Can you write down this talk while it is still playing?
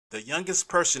The youngest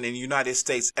person in the United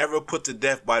States ever put to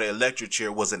death by the electric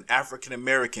chair was an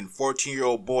African-American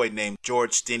 14-year-old boy named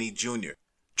George Stinney Jr.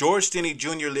 George Stinney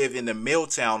Jr. lived in the mill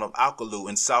town of Alkaloo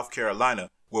in South Carolina,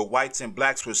 where whites and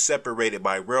blacks were separated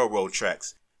by railroad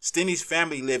tracks. Stinney's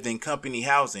family lived in company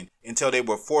housing until they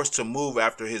were forced to move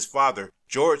after his father,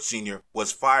 George Sr.,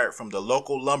 was fired from the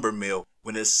local lumber mill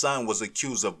when his son was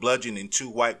accused of bludgeoning two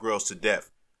white girls to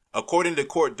death. According to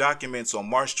court documents, on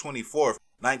March 24,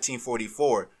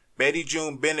 1944, Betty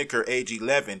June Binnicker, age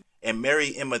 11, and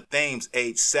Mary Emma Thames,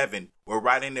 age 7, were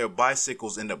riding their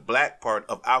bicycles in the black part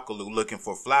of Alkaloo looking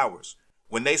for flowers.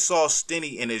 When they saw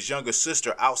Stinney and his younger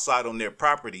sister outside on their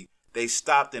property, they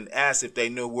stopped and asked if they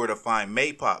knew where to find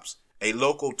maypops, a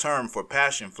local term for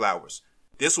passion flowers.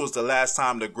 This was the last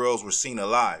time the girls were seen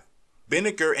alive.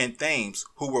 Binnicker and Thames,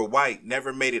 who were white,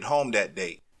 never made it home that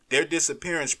day. Their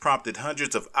disappearance prompted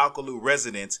hundreds of Alkaloo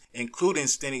residents, including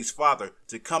Stinney's father,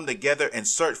 to come together and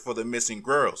search for the missing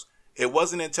girls. It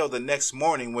wasn't until the next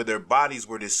morning when their bodies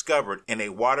were discovered in a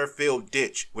water-filled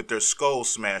ditch with their skulls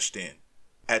smashed in.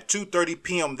 At 2:30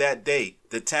 p.m. that day,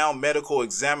 the town medical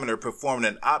examiner performed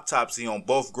an autopsy on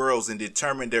both girls and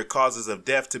determined their causes of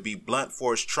death to be blunt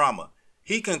force trauma.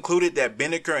 He concluded that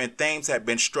Binnicker and Thames had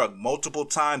been struck multiple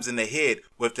times in the head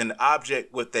with an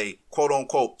object with a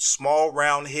quote-unquote small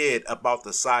round head about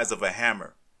the size of a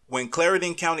hammer. When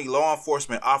Clarendon County law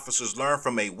enforcement officers learned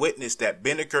from a witness that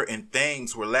Binnicker and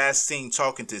Thames were last seen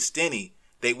talking to Stinney,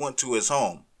 they went to his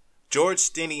home. George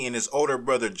Stinney and his older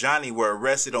brother Johnny were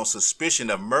arrested on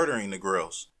suspicion of murdering the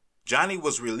girls. Johnny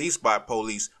was released by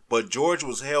police, but George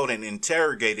was held and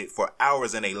interrogated for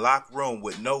hours in a locked room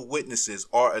with no witnesses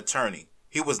or attorney.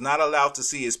 He was not allowed to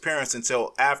see his parents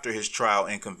until after his trial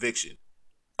and conviction.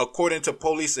 According to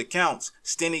police accounts,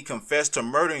 Stinney confessed to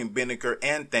murdering Binnicker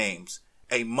and Thames.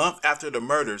 A month after the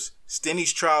murders,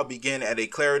 Stinney's trial began at a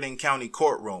Clarendon County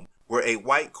courtroom, where a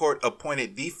white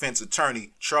court-appointed defense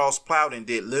attorney, Charles Plowden,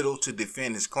 did little to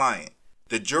defend his client.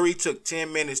 The jury took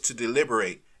 10 minutes to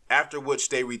deliberate, after which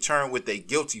they returned with a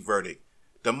guilty verdict.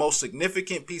 The most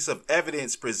significant piece of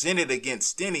evidence presented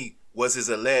against Stinney was his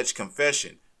alleged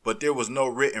confession, but there was no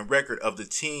written record of the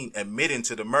teen admitting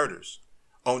to the murders.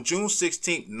 On June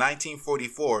 16,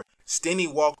 1944,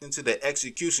 Stinney walked into the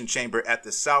execution chamber at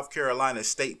the South Carolina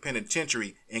State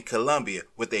Penitentiary in Columbia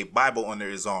with a Bible under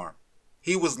his arm.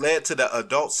 He was led to the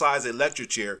adult-sized electric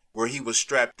chair where he was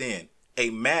strapped in. A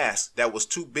mask that was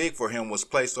too big for him was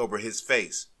placed over his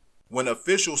face. When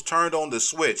officials turned on the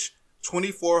switch,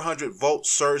 2,400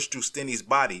 volts surged through Stinney's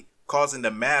body, causing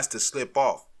the mask to slip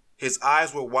off. His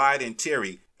eyes were wide and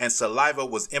teary, and saliva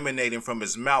was emanating from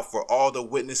his mouth for all the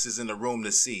witnesses in the room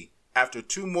to see. After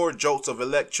 2 more jolts of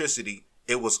electricity,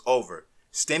 it was over.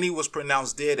 Stinney was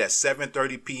pronounced dead at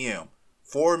 7:30 p.m.,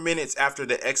 4 minutes after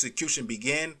the execution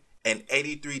began and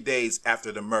 83 days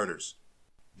after the murders.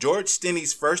 George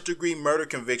Stinney's first-degree murder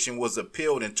conviction was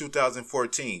appealed in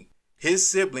 2014. His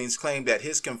siblings claimed that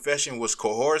his confession was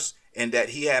coerced and that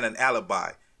he had an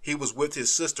alibi. He was with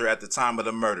his sister at the time of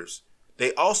the murders.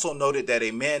 They also noted that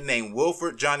a man named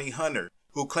Wilford Johnny Hunter,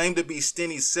 who claimed to be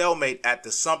Stinney's cellmate at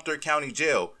the Sumter County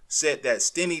Jail, said that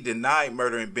Stinney denied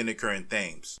murdering Binnicker and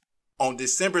Thames. On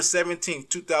December 17,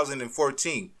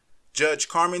 2014, Judge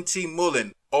Carmen T.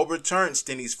 Mullen overturned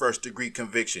Stinney's first-degree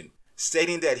conviction,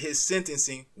 stating that his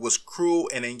sentencing was cruel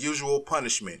and unusual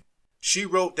punishment. She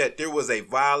wrote that there was a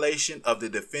violation of the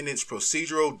defendant's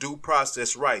procedural due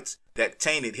process rights that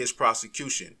tainted his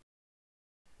prosecution.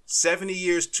 70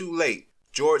 years too late,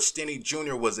 George Stinney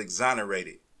Jr. was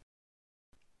exonerated.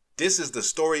 This is the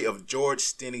story of George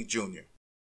Stinney Jr.